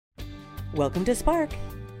Welcome to Spark,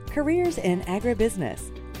 Careers in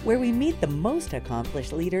Agribusiness, where we meet the most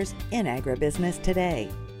accomplished leaders in agribusiness today.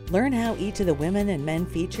 Learn how each of the women and men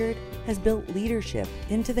featured has built leadership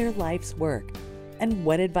into their life's work and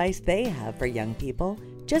what advice they have for young people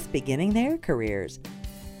just beginning their careers.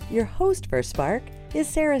 Your host for Spark is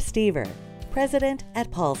Sarah Stever, President at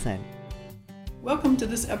Paulson. Welcome to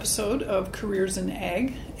this episode of Careers in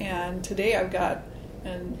Ag, and today I've got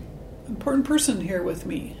an important person here with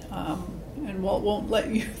me. And Walt won't let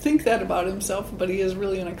you think that about himself, but he is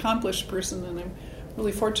really an accomplished person, and I'm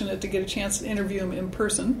really fortunate to get a chance to interview him in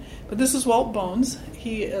person. But this is Walt Bones.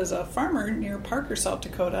 He is a farmer near Parker, South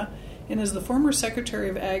Dakota, and is the former Secretary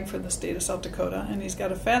of Ag for the state of South Dakota. And he's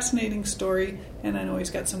got a fascinating story, and I know he's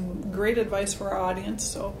got some great advice for our audience.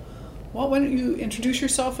 So, Walt, why don't you introduce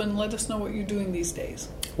yourself and let us know what you're doing these days?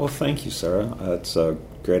 Well, thank you, Sarah. It's a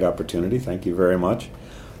great opportunity. Thank you very much.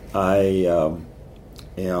 I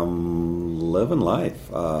am living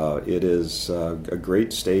life. It is a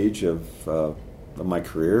great stage of my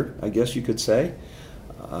career, I guess you could say.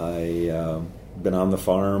 I been on the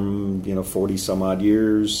farm, 40 some odd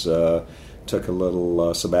years. Took a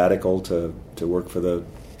little sabbatical to work for the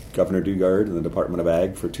Governor Dugard in the Department of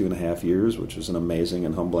Ag for 2.5 years, which was an amazing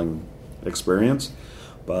and humbling experience.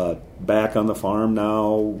 But back on the farm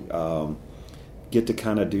now, get to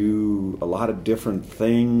kind of do a lot of different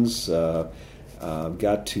things.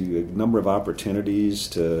 Got to a number of opportunities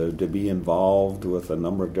to be involved with a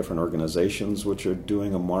number of different organizations which are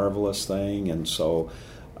doing a marvelous thing. And so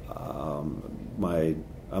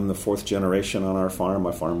I'm the fourth generation on our farm.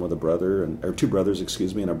 I farm with two brothers,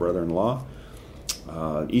 and a brother-in-law.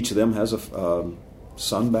 Each of them has a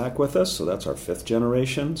son back with us, so that's our fifth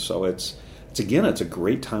generation. So it's a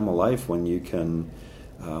great time of life when you can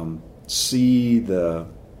see the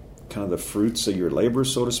kind of the fruits of your labor,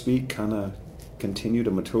 so to speak, kind of continue to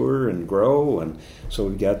mature and grow. And so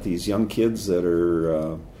we've got these young kids that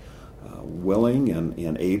are willing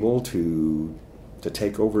and able to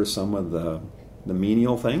take over some of the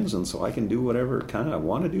menial things, and so I can do whatever kind of I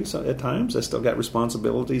want to do. So at times I still got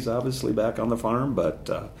responsibilities, obviously, back on the farm,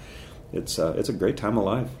 but it's a great time of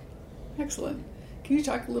life. Excellent. Can you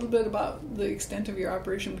talk a little bit about the extent of your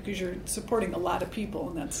operation, because you're supporting a lot of people,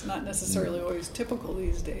 and that's not necessarily always typical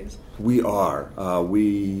these days? We are.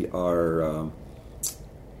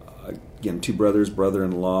 Again, two brothers,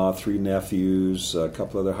 brother-in-law, 3 nephews, a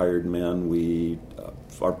couple other hired men.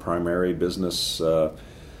 Our primary business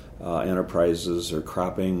enterprises are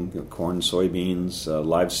cropping, corn, soybeans,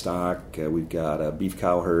 livestock. We've got a beef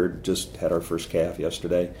cow herd, just had our first calf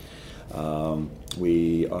yesterday.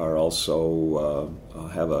 We are also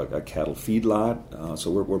have a cattle feedlot,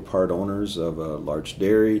 so we're part owners of a large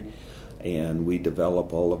dairy, and we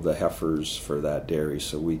develop all of the heifers for that dairy.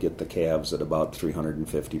 So we get the calves at about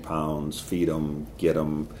 350 pounds, feed them, get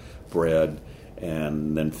them bred,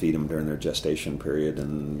 and then feed them during their gestation period.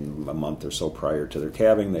 And a month or so prior to their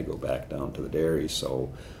calving, they go back down to the dairy.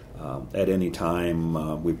 So at any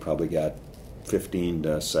time, we've probably got 15 to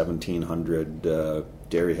 1,700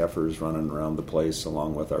 dairy heifers running around the place,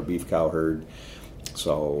 along with our beef cow herd.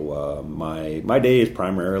 So my day is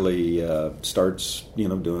primarily starts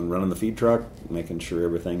running the feed truck, making sure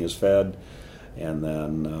everything is fed, and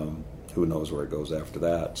then who knows where it goes after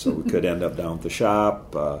that. So we could end up down at the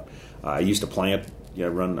shop. I used to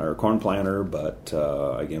run our corn planter, but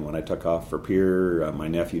again, when I took off for Pierre, my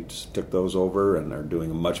nephew took those over, and they're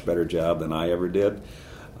doing a much better job than I ever did.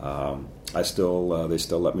 They still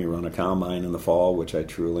let me run a combine in the fall, which I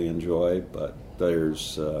truly enjoy, but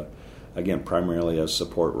there's again primarily a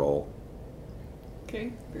support role.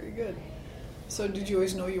 Okay, very good. So did you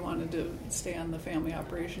always know you wanted to stay on the family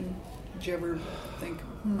operation? Did you ever think,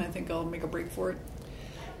 I think I'll make a break for it?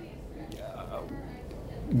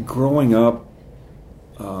 Growing up,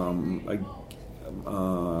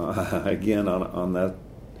 again on that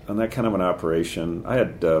kind of an operation, I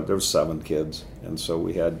had there were 7 kids, and so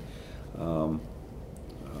we had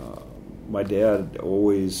my dad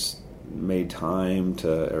always made time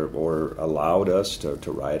or allowed us to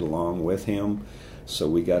ride along with him, so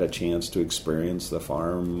we got a chance to experience the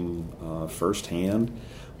farm firsthand.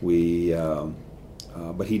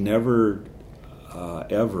 But he never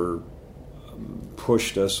ever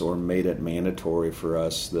pushed us or made it mandatory for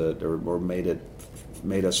us or made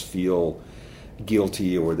us feel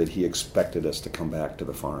guilty or that he expected us to come back to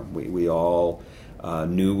the farm. We all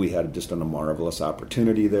knew we had just a marvelous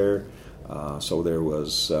opportunity there. So there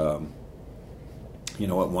was,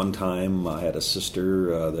 At one time I had a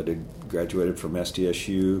sister that had graduated from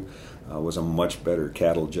SDSU, was a much better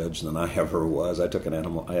cattle judge than I ever was. I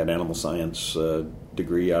had animal science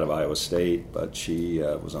degree out of Iowa State, but she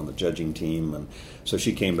was on the judging team, and so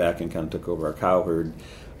she came back and kind of took over our cow herd.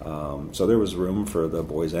 So there was room for the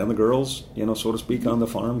boys and the girls, so to speak, on the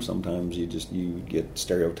farm. Sometimes you get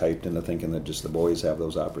stereotyped into thinking that just the boys have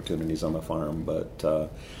those opportunities on the farm,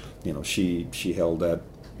 but she held that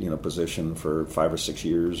position for 5 or 6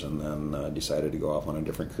 years, and then decided to go off on a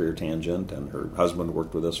different career tangent. And her husband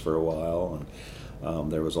worked with us for a while,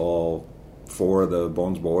 and there was all 4 of the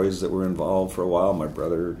Bones boys that were involved for a while. My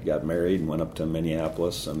brother got married and went up to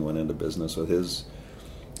Minneapolis and went into business with his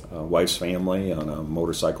wife's family on a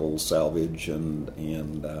motorcycle salvage and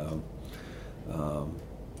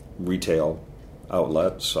retail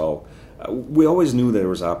outlet. So we always knew there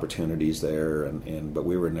was opportunities there, but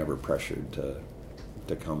we were never pressured to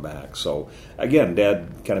come back. So again, Dad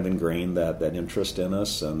kind of ingrained that interest in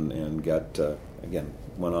us, and got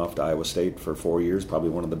went off to Iowa State for 4 years. Probably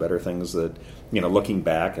one of the better things that, looking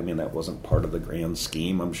back, that wasn't part of the grand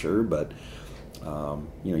scheme, I'm sure, but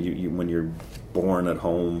you when you're born at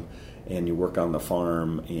home and you work on the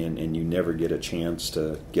farm and you never get a chance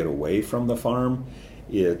to get away from the farm,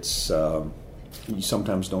 it's you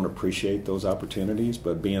sometimes don't appreciate those opportunities.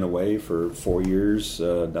 But being away for 4 years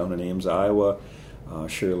down in Ames, Iowa,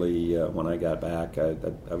 surely when I got back,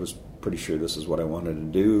 I was pretty sure this is what I wanted to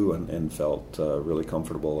do, and felt really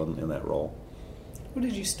comfortable in that role. What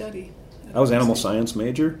did you study? I was animal science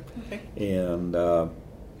major, okay. And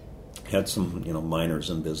had some minors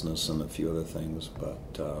in business and a few other things,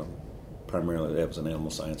 but primarily I was an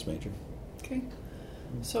animal science major. Okay.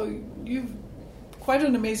 So you've quite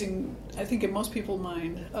an amazing, I think in most people's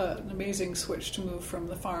mind, an amazing switch to move from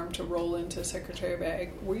the farm to roll into Secretary of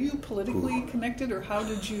Ag. Were you politically connected, or how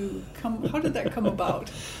did that come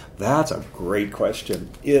about? That's a great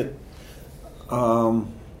question.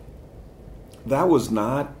 That was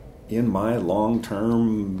not in my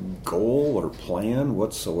long-term goal or plan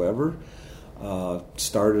whatsoever.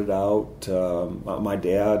 Started out, my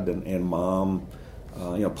dad and mom,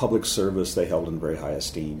 public service they held in very high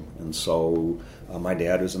esteem. And so my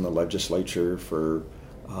dad was in the legislature for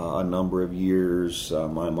a number of years.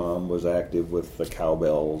 My mom was active with the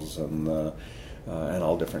cowbells and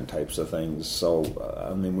all different types of things. So,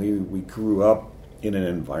 we grew up in an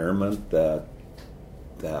environment that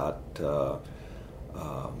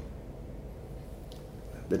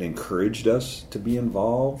encouraged us to be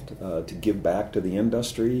involved, to give back to the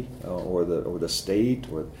industry or the state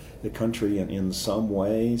or the country in some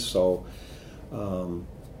way. So, I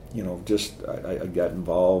got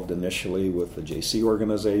involved initially with the JC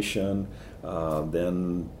organization.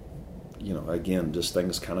 Then, again, just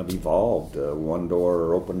things kind of evolved. One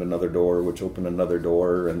door opened another door, which opened another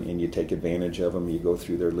door, and you take advantage of them. You go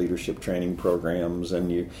through their leadership training programs,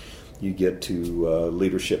 and you get to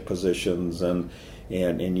leadership positions, and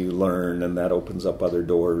you learn, and that opens up other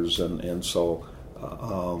doors. And so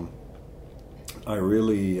I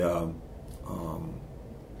really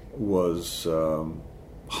was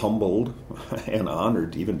humbled and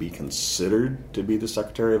honored to even be considered to be the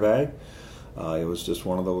Secretary of Ag. It was just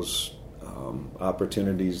one of those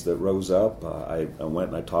opportunities that rose up. I went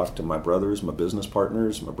and I talked to my brothers, my business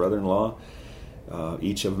partners, my brother-in-law,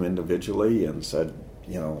 each of them individually, and said,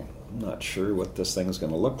 I'm not sure what this thing is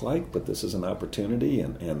going to look like, but this is an opportunity.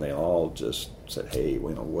 And they all just said, hey,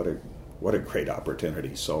 what a great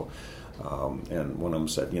opportunity. So, and one of them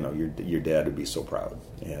said, your dad would be so proud.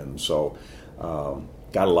 And so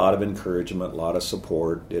got a lot of encouragement, a lot of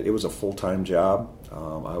support. It was a full-time job.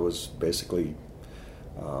 I was basically,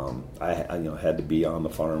 I had to be on the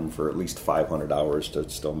farm for at least 500 hours to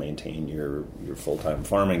still maintain your full-time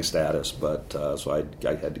farming status. But so I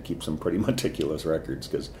had to keep some pretty meticulous records,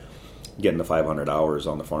 because getting to 500 hours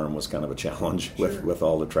on the farm was kind of a challenge with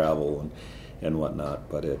all the travel and whatnot.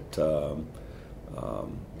 But it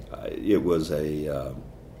was a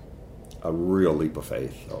real leap of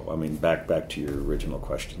faith. So, back to your original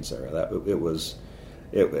question, Sarah. It was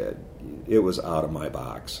out of my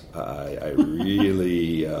box. I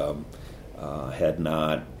really had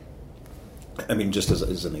not. Just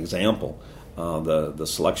as an example, the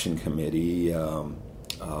selection committee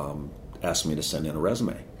asked me to send in a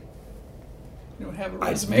resume. You don't have a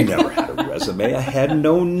resume. I never had a resume. I had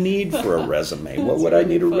no need for a resume. What would I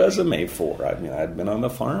need a resume for? I'd been on the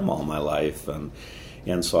farm all my life, and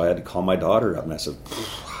so I had to call my daughter up, and I said,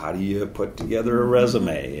 how do you put together a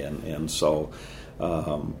resume? And so,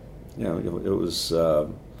 it was,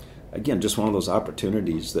 again, just one of those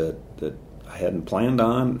opportunities that I hadn't planned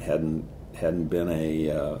on, hadn't hadn't been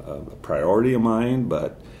a priority of mine,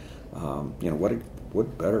 but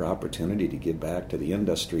what better opportunity to give back to the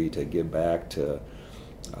industry, to give back to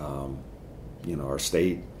our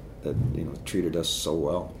state that treated us so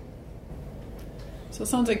well. So it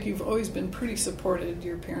sounds like you've always been pretty supported.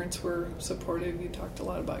 Your parents were supportive. You talked a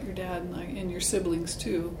lot about your dad and your siblings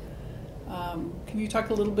too. Can you talk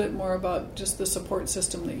a little bit more about just the support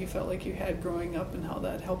system that you felt like you had growing up and how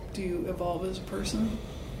that helped you evolve as a person?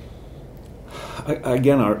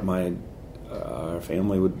 Again, our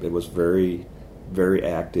family was very, very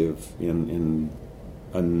active in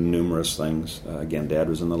numerous things. Again, Dad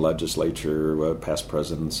was in the legislature, past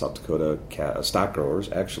president of South Dakota stock growers,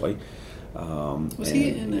 actually. Was he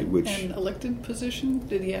in an elected position?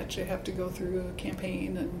 Did he actually have to go through a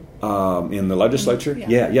campaign? In the legislature?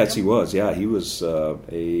 Yes, he was. Yeah, he was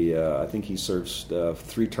I think he served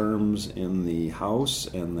 3 terms in the House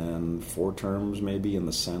and then 4 terms maybe in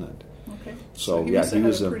the Senate. Okay. So he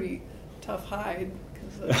was a pretty tough hide.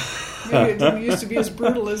 Maybe it didn't used to be as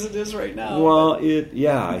brutal as it is right now. Well,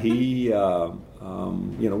 he.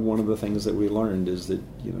 One of the things that we learned is that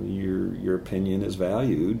your opinion is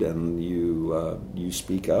valued, and you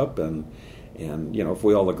speak up, and if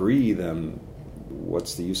we all agree, then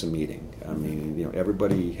what's the use of meeting? I mean,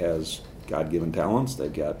 everybody has God-given talents.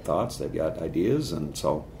 They've got thoughts. They've got ideas, and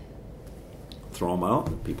so throw them out.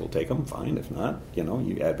 If people take them, fine. If not,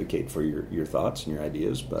 you advocate for your thoughts and your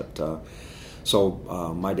ideas, but.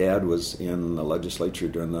 So my dad was in the legislature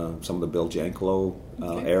during some of the Bill Janklow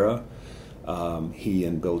era. He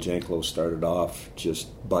and Bill Janklow started off just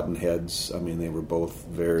button heads. I mean, they were both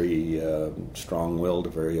very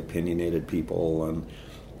strong-willed, very opinionated people, and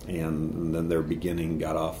then their beginning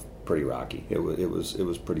got off pretty rocky. It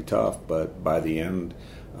was pretty tough, but by the end,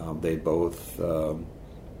 they both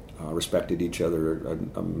respected each other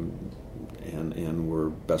and were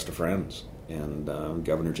best of friends. And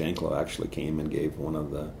Governor Janklow actually came and gave one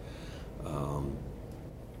of the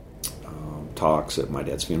talks at my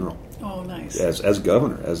dad's funeral. Oh, nice. As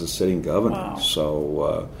governor, as a sitting governor. Wow.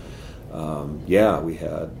 So, we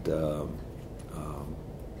had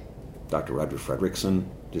Dr. Roger Fredrickson,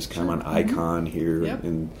 just kind of an icon here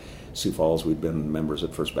in Sioux Falls. We'd been members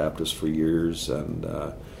at First Baptist for years, and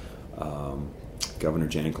Governor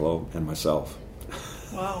Janklow and myself.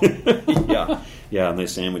 Wow. Yeah, and they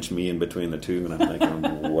sandwiched me in between the two, and I'm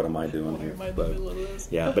thinking, what am I doing here? Am I in the middle of this?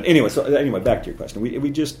 Yeah, but anyway, back to your question.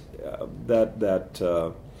 We just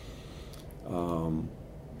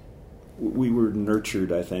we were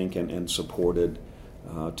nurtured, I think, and supported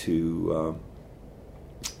to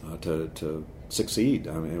succeed.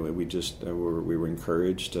 I mean, we were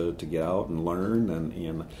encouraged to get out and learn,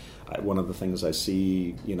 and one of the things I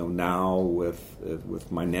see, now with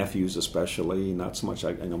my nephews especially, not so much.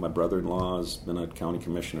 I know my brother-in-law has been a county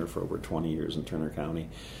commissioner for over 20 years in Turner County.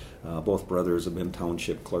 Both brothers have been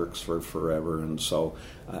township clerks for forever, and so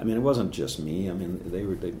I mean, it wasn't just me. I mean,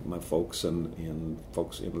 my folks and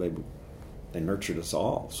folks. They nurtured us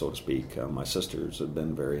all, so to speak. My sisters have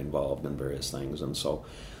been very involved in various things, and so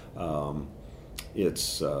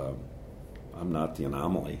it's. I'm not the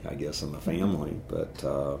anomaly, I guess, in the family, but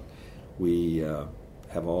we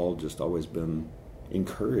have all just always been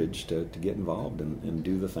encouraged to get involved and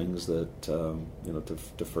do the things that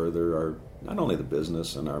to further our, not only the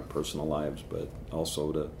business and our personal lives, but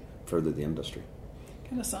also to further the industry.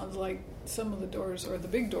 Kind of sounds like some of the doors, or the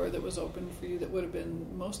big door that was open for you that would have been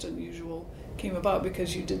most unusual, came about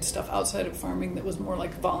because you did stuff outside of farming that was more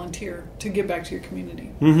like volunteer to give back to your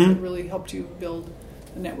community. Mm-hmm. It really helped you build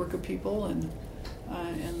a network of people, and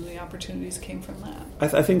the opportunities came from that.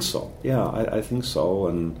 I think so. Yeah, I think so.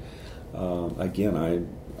 And again,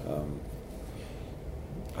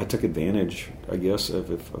 I took advantage. I guess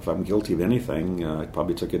if I'm guilty of anything, I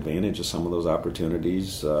probably took advantage of some of those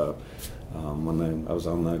opportunities. When I was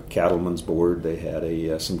on the Cattlemen's Board, they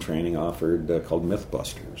had some training offered called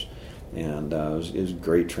Mythbusters. And it was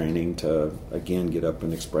great training to, again, get up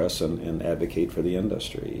and express and advocate for the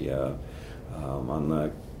industry. On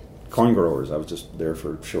the corn growers, I was just there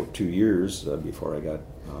for 2 years before I got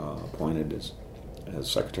appointed as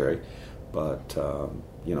secretary. But,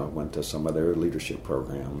 went to some of their leadership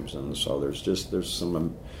programs. And so there's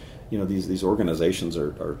some, these organizations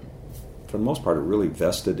are, for the most part, are really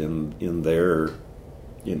vested in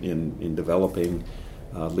developing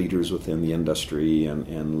leaders within the industry and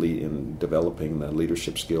in developing the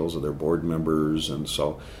leadership skills of their board members. And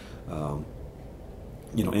so,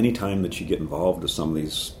 any time that you get involved with some of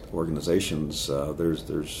these organizations,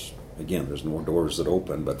 there's more doors that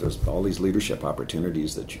open, but there's all these leadership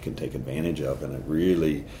opportunities that you can take advantage of, and it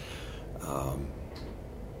really,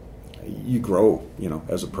 you grow,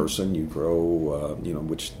 as a person, you grow,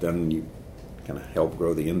 which then you kind of help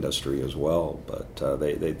grow the industry as well. But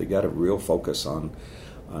they got a real focus on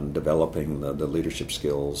developing the leadership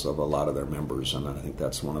skills of a lot of their members, and I think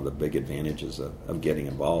that's one of the big advantages of getting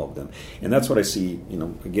involved. And that's what I see.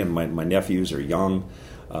 Again, my nephews are young;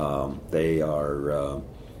 they are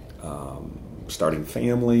starting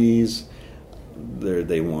families.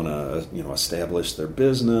 They want to establish their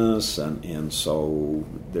business, and so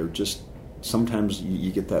they're just sometimes you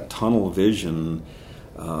get that tunnel vision.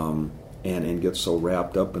 And get so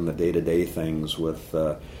wrapped up in the day-to-day things with,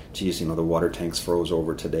 the water tank's froze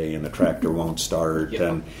over today and the tractor won't start, yeah.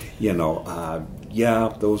 And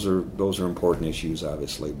those are important issues,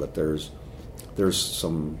 obviously, but there's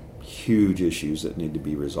some huge issues that need to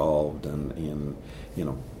be resolved, and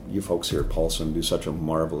you folks here at Paulson do such a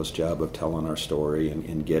marvelous job of telling our story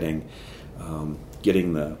and getting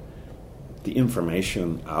the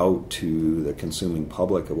information out to the consuming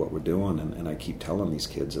public of what we're doing, and I keep telling these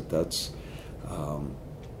kids that's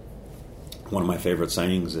one of my favorite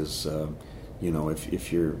sayings is,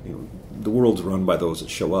 if you're, the world's run by those that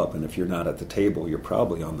show up, and if you're not at the table, you're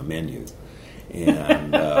probably on the menu,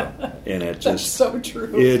 and it just that's so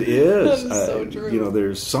true. It is. That is so true.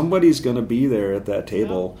 There's somebody's going to be there at that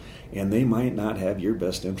table, yeah. And they might not have your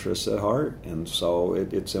best interests at heart, and so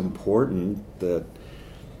it's important that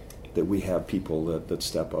we have people that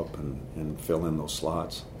step up and fill in those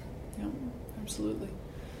slots. Yeah, absolutely.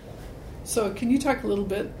 So can you talk a little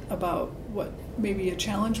bit about what maybe a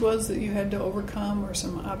challenge was that you had to overcome, or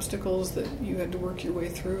some obstacles that you had to work your way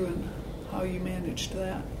through, and how you managed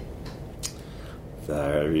that?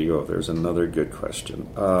 There you go. There's another good question.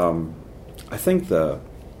 I think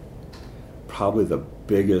probably the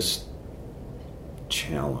biggest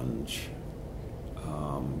challenge,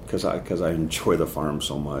 because I enjoy the farm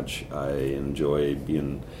so much. I enjoy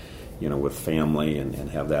being, with family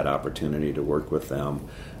and have that opportunity to work with them.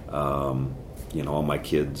 All my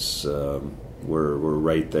kids were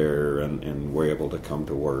right there and were able to come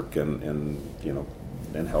to work and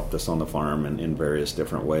helped us on the farm in various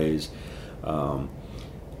different ways.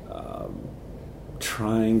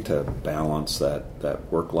 Trying to balance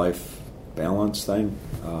that work-life balance thing,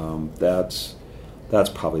 that's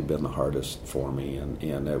probably been the hardest for me,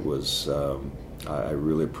 and it was. I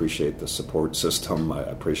really appreciate the support system. I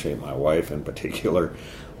appreciate my wife in particular.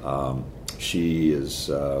 She has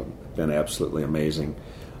been absolutely amazing.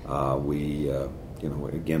 We,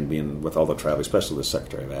 again, being with all the travel, especially the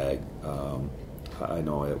Secretary of Ag, I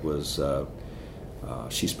know it was.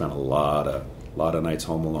 She spent a lot of nights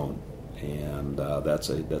home alone, and that's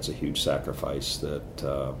a huge sacrifice.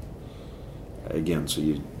 That again, so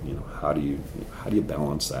how do you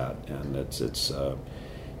balance that? And it's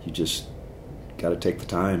you just got to take the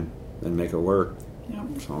time and make it work. Yeah,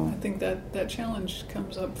 so I think that challenge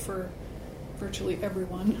comes up for virtually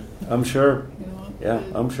everyone. I'm sure.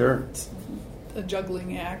 I'm sure. It's a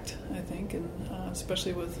juggling act, I think, and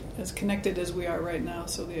especially with as connected as we are right now,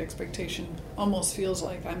 so the expectation almost feels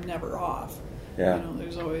like I'm never off. Yeah.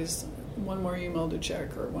 There's always one more email to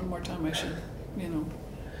check, or one more time I should,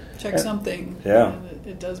 check something. Yeah. And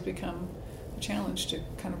it does become a challenge to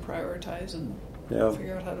kind of prioritize and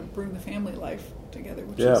figure out how to bring the family life together,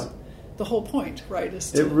 which is the whole point, right?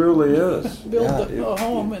 Is to it really is build a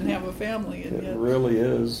home and have a family. And it really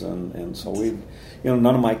is, and so we, none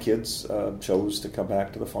of my kids chose to come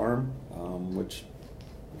back to the farm, which,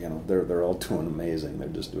 they're all doing amazing. They're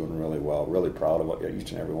just doing really well. Really proud of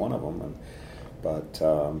each and every one of them, but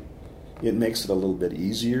it makes it a little bit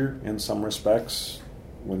easier in some respects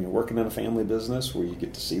when you're working in a family business where you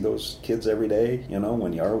get to see those kids every day.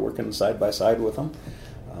 When you are working side by side with them,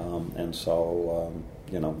 and so.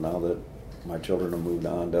 Now that my children have moved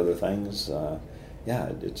on to other things,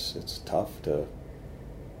 it's tough to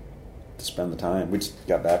spend the time. We just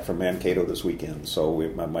got back from Mankato this weekend, so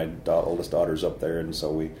my oldest daughter's up there, and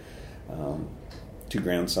so we, two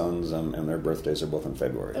grandsons, and their birthdays are both in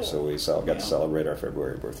February, so we got to celebrate our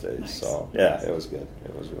February birthdays. Nice. So it was good.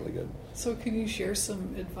 It was really good. So can you share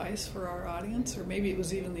some advice for our audience, or maybe it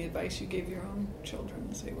was even the advice you gave your own children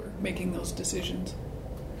as they were making those decisions?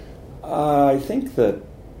 I think that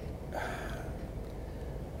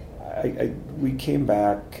we came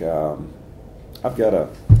back. I've got a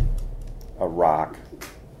rock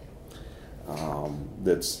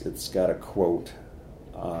it's got a quote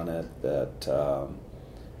on it that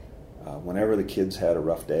whenever the kids had a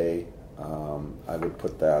rough day, I would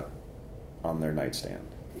put that on their nightstand.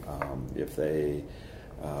 If they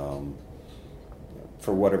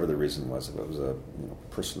for whatever the reason was, if it was a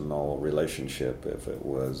personal relationship, if it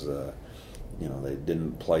was they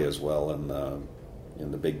didn't play as well in the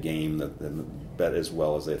in the big game that bet as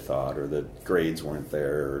well as they thought, or the grades weren't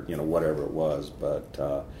there, or whatever it was.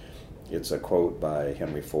 But it's a quote by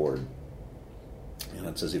Henry Ford, and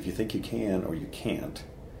it says, "If you think you can or you can't,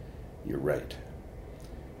 you're right."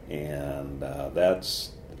 And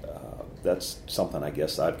that's something I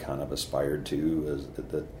guess I've kind of aspired to, is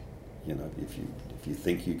that if you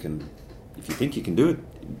think you can do it,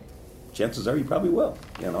 chances are you probably will.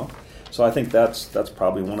 So I think that's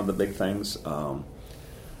probably one of the big things.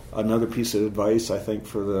 Another piece of advice I think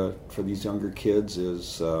for these younger kids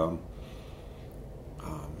is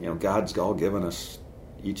God's all given us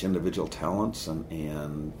each individual talents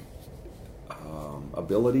and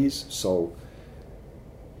abilities, so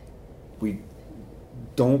we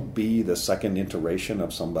don't be the second iteration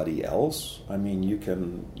of somebody else. I mean, you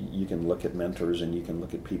can look at mentors and you can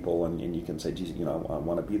look at people and you can say, geez, I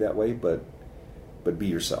want to be that way, but be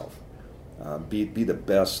yourself. Be the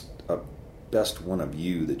best one of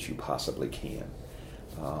you that you possibly can.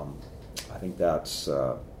 I think that's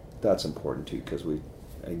important too, because we,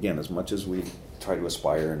 again, as much as we try to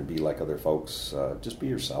aspire and be like other folks, just be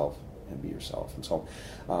yourself and be yourself. And so,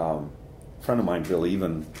 a friend of mine, Bill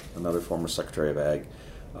Even, another former Secretary of Ag,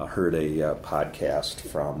 heard a podcast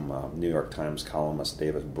from New York Times columnist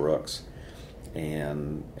David Brooks,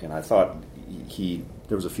 and I thought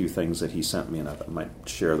there was a few things that he sent me, and I might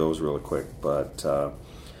share those really quick. But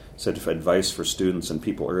said, if advice for students and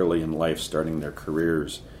people early in life starting their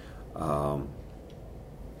careers, do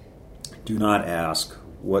not ask,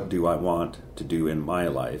 what do I want to do in my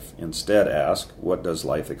life? Instead ask, what does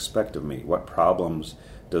life expect of me? What problems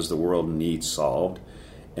does the world need solved?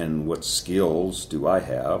 And what skills do I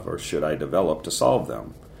have or should I develop to solve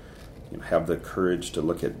them? Have the courage to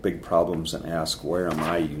look at big problems and ask, where am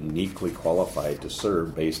I uniquely qualified to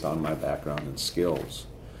serve based on my background and skills?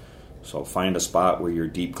 So find a spot where your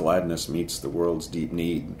deep gladness meets the world's deep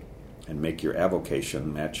need, and make your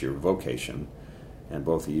avocation match your vocation, and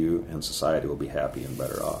both you and society will be happy and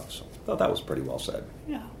better off. So I thought that was pretty well said.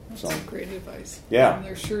 Yeah, that's great advice. Yeah. And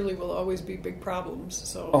there surely will always be big problems,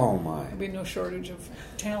 so oh my, there'll be no shortage of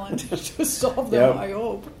talent to solve them, I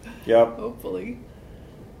hope. Yep. Hopefully.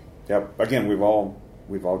 Yep. Again, we've all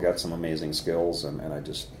got some amazing skills, and I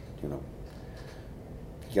just, you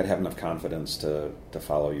got to have enough confidence to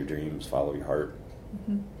follow your dreams, follow your heart.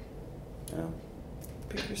 Mm-hmm. Yeah.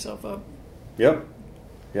 Pick yourself up. Yep.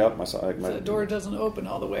 The door doesn't open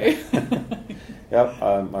all the way. Yep.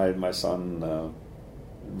 My son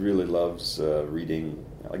really loves reading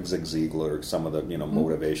like Zig Ziglar, some of the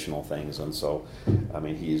motivational things, and so I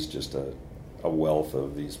mean he's just a wealth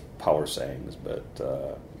of these power sayings. But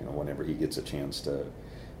whenever he gets a chance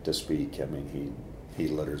to speak, I mean he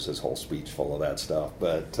litters his whole speech full of that stuff.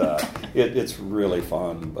 But it's really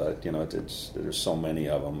fun. But there's so many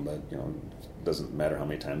of them. But it doesn't matter how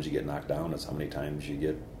many times you get knocked down. It's how many times you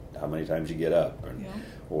get up.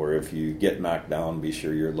 Or if you get knocked down, be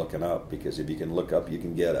sure you're looking up, because if you can look up, you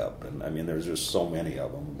can get up. And I mean, there's just so many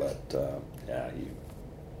of them. But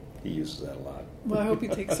he uses that a lot. Well, I hope he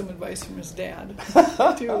takes some advice from his dad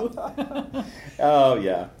too. Oh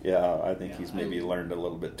yeah. I think he's maybe learned a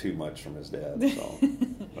little bit too much from his dad. So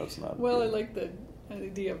that's not. Well, good. I like the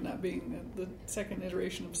idea of not being the second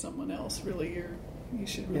iteration of someone else. Really, you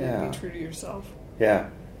should really be true to yourself. Yeah,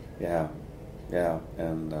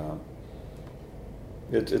 and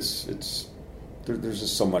it's there's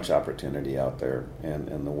just so much opportunity out there, and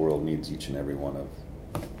the world needs each and every one of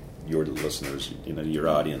your listeners, your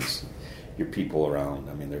audience, your people around.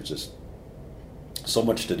 I mean, there's just so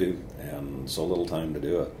much to do and so little time to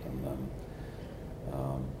do it, and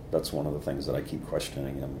that's one of the things that I keep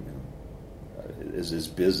questioning. Is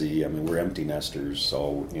busy. I mean, we're empty nesters,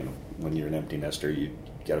 so when you're an empty nester, you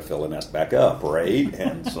got to fill the nest back up, right?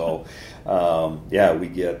 And so, we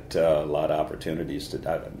get a lot of opportunities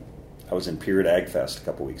to. I was in Period Ag Fest a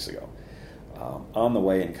couple weeks ago. On the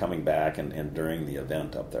way and coming back, and during the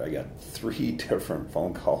event up there, I got 3 different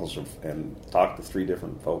phone calls and talked to 3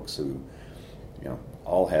 different folks who,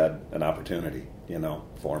 all had an opportunity,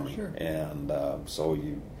 for me. Sure. And so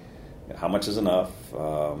how much is enough?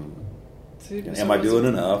 So am I doing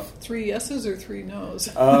enough? 3 yeses or 3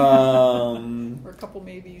 nos? Or a couple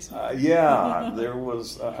maybes. There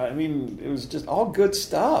was. It was just all good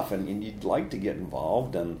stuff, and you'd like to get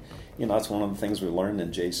involved, and that's one of the things we learned in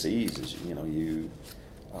JCs is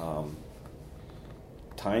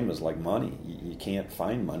time is like money. You can't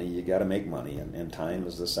find money; you got to make money, and time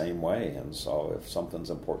is the same way. And so, if something's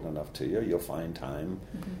important enough to you, you'll find time.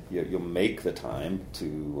 Mm-hmm. You'll make the time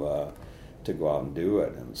to go out and do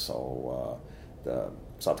it. And so the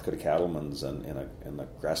South Dakota Cattlemen's and the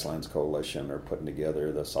Grasslands Coalition are putting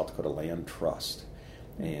together the South Dakota Land Trust.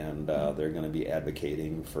 and they're going to be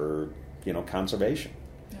advocating for conservation.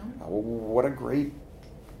 Yeah. What a great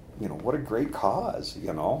cause,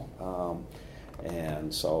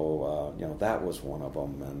 and so that was one of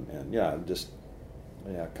them, and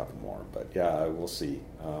a couple more, but we'll see.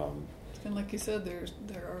 And like you said,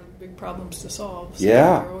 there are big problems to solve. So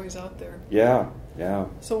Yeah. they're always out there. Yeah.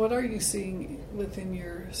 So what are you seeing within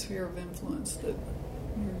your sphere of influence that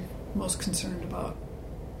you're most concerned about?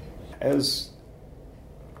 As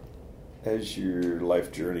your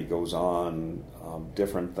life journey goes on,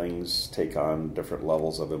 different things take on different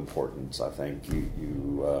levels of importance. I think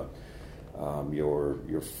you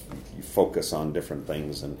focus on different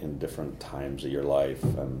things in different times of your life,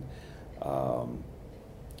 and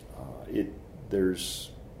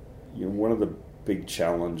there's one of the big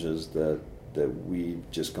challenges that we've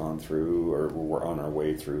just gone through, or we're on our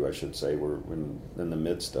way through, I should say. We're in the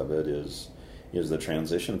midst of it. Is the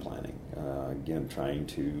transition planning. Again, trying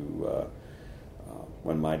to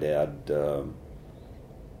when my dad,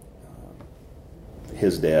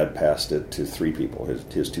 his dad passed it to three people,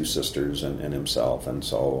 his two sisters and himself, and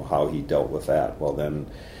so how he dealt with that. Well, then,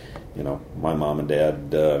 my mom and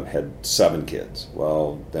dad had 7 kids.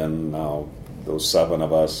 Well, then now those 7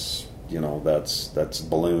 of us, that's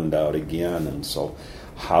ballooned out again, and so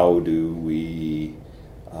how do we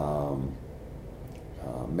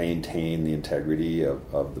maintain the integrity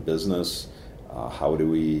of the business? How do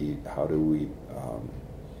we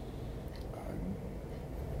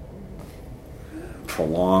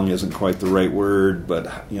prolong isn't quite the right word, but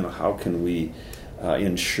how can we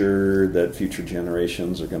ensure that future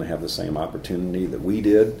generations are going to have the same opportunity that we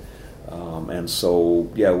did? And so,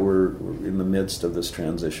 we're in the midst of this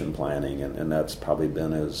transition planning, and that's probably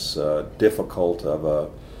been as difficult of a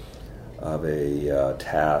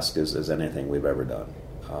task as anything we've ever done.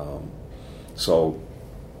 So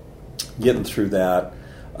getting through that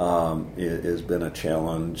has been a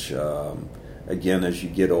challenge. Again, as you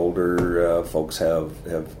get older, folks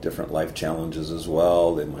have different life challenges as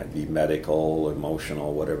well. They might be medical,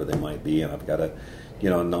 emotional, whatever they might be. And I've got a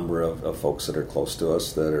number of folks that are close to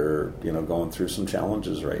us that are, going through some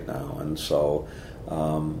challenges right now. And so,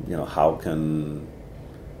 how can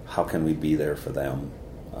we be there for them?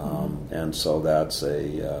 And so that's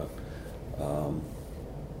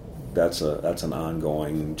that's an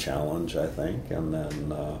ongoing challenge, I think. And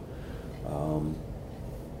then,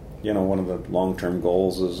 one of the long-term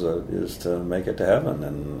goals is to make it to heaven.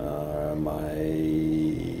 And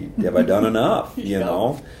have I done enough?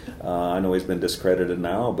 I know he's been discredited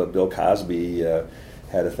now, but Bill Cosby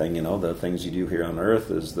had a thing. The things you do here on earth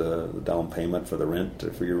is the down payment for the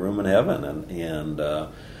rent for your room in heaven. And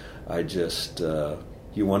I just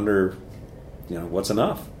you wonder, what's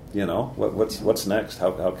enough? What's next?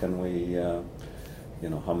 How can we?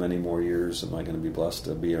 How many more years am I going to be blessed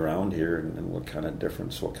to be around here, and what kind of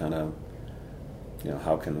difference? What kind of,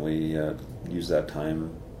 how can we use that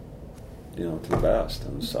time, to the best?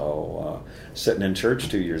 And so, sitting in church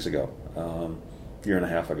 2 years ago, year and a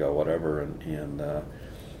half ago, whatever, and a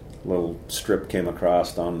little strip came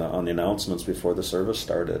across on the announcements before the service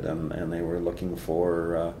started, and they were looking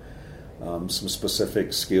for some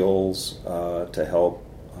specific skills to help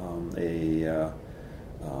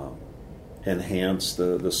enhance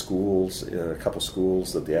the schools, a couple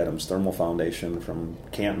schools that the Adams Thermal Foundation from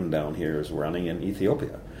Canton down here is running in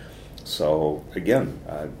Ethiopia. So again,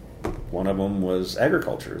 one of them was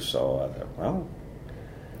agriculture. So I thought, well,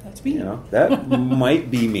 that's me. That might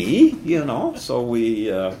be me. So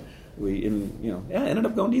we ended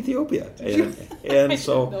up going to Ethiopia, and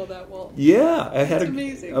so I didn't know that well. Yeah, I had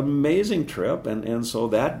an amazing trip, and so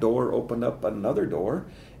that door opened up another door,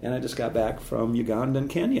 and I just got back from Uganda and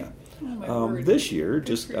Kenya this year,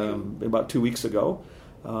 just about 2 weeks ago,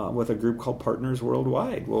 with a group called Partners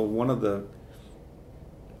Worldwide. Well, one of the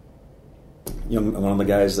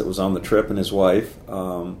guys that was on the trip and his wife.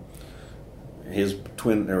 His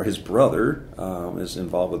brother is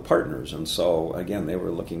involved with Partners, and so again they were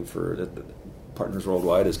looking for Partners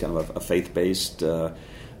Worldwide is kind of a faith-based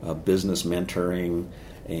business mentoring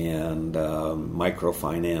and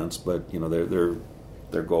microfinance, but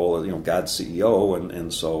their goal is God's CEO,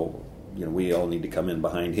 and so we all need to come in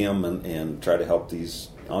behind him and try to help these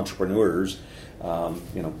entrepreneurs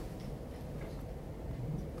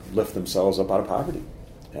lift themselves up out of poverty,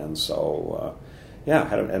 and so. I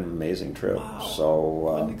had an amazing trip. Wow.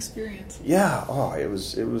 So fun experience. Yeah. Oh, it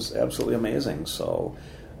was absolutely amazing. So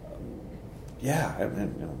am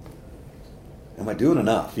I doing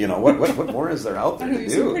enough? What more is there out there I know to you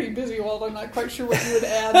do? seem pretty busy, Walt. I'm not quite sure what you would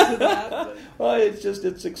add to that. But. Well,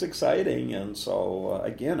 it's exciting, and so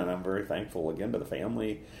again, and I'm very thankful again to the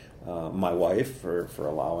family my wife for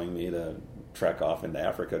allowing me to trek off into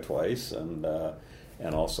Africa twice, and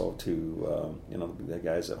also to the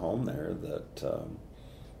guys at home there that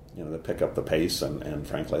that pick up the pace, and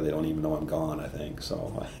frankly, they don't even know I'm gone, I think.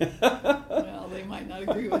 So, well, they might not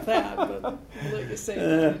agree with that, but I'll let you say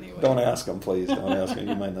that anyway. Don't ask them, please. Don't ask them.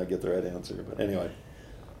 You might not get the right answer. But anyway.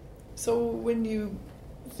 So when you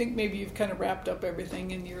think maybe you've kind of wrapped up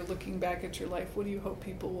everything and you're looking back at your life, what do you hope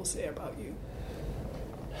people will say about you?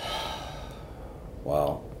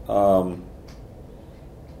 Wow.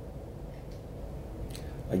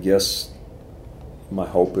 I guess my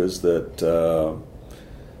hope is that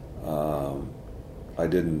I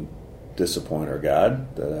didn't disappoint our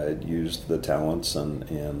God, that I had used the talents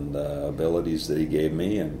and abilities that He gave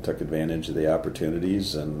me and took advantage of the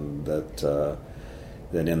opportunities, and that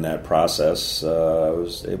in that process I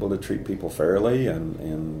was able to treat people fairly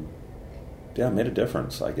and made a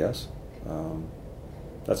difference, I guess.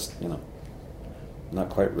 That's, not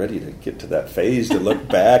quite ready to get to that phase to look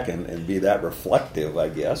back and be that reflective, I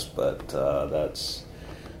guess, but that's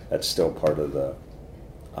still part of the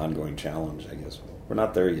ongoing challenge, I guess. We're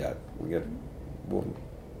not there yet.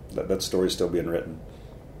 That story's still being written.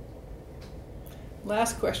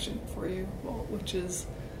 Last question for you, Walt, which is,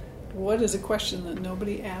 what is a question that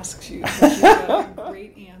nobody asks you, but you got a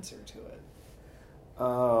great answer to it?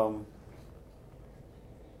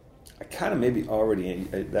 I kind of maybe already,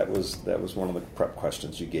 that was one of the prep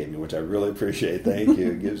questions you gave me, which I really appreciate. Thank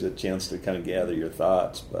you. It gives a chance to kind of gather your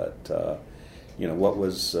thoughts. But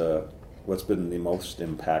what's been the most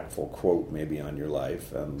impactful quote maybe on your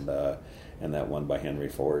life? And that one by Henry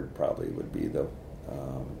Ford probably would be the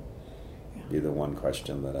one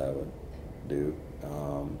question that I would do.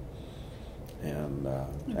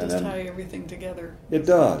 It does tie everything together. It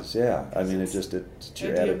does, yeah. I mean, it's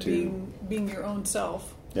your attitude. Being your own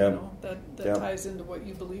self. Yep. That ties into what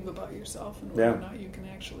you believe about yourself and whether or not you can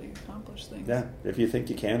actually accomplish things. Yeah, if you think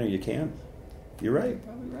you can or you can, you're right. You're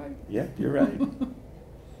probably right. Yeah, you're right.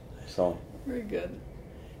 So. Very good.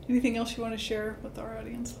 Anything else you want to share with our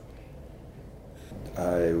audience?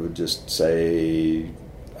 I would just say,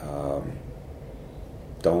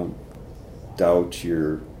 don't doubt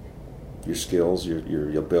your skills,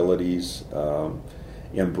 your abilities.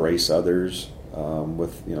 Embrace others.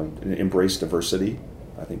 Embrace diversity.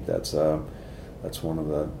 I think that's one of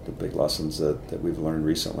the big lessons that we've learned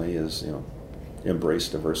recently is embrace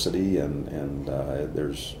diversity, and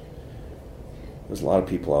there's a lot of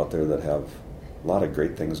people out there that have a lot of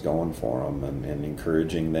great things going for them, and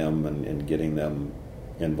encouraging them and getting them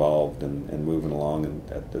involved and moving along, and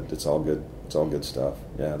it's all good. It's all good stuff.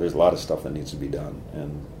 Yeah, there's a lot of stuff that needs to be done,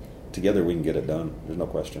 and together we can get it done. There's no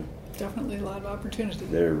question. Definitely a lot of opportunity.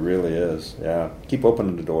 There really is. Yeah, keep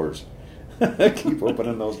opening the doors. Keep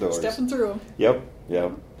opening those doors. Stepping through them. Yep.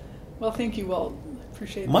 Well, thank you, Walt.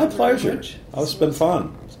 Appreciate it. My pleasure. It's been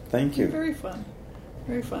fun. Thank you. Very fun.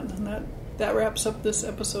 Very fun. And that wraps up this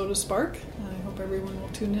episode of Spark. I hope everyone will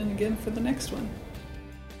tune in again for the next one.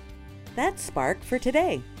 That's Spark for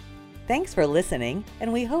today. Thanks for listening,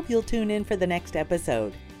 and we hope you'll tune in for the next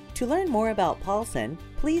episode. To learn more about Paulson,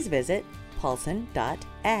 please visit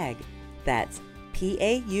paulson.ag. That's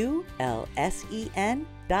PAULSEN.ag.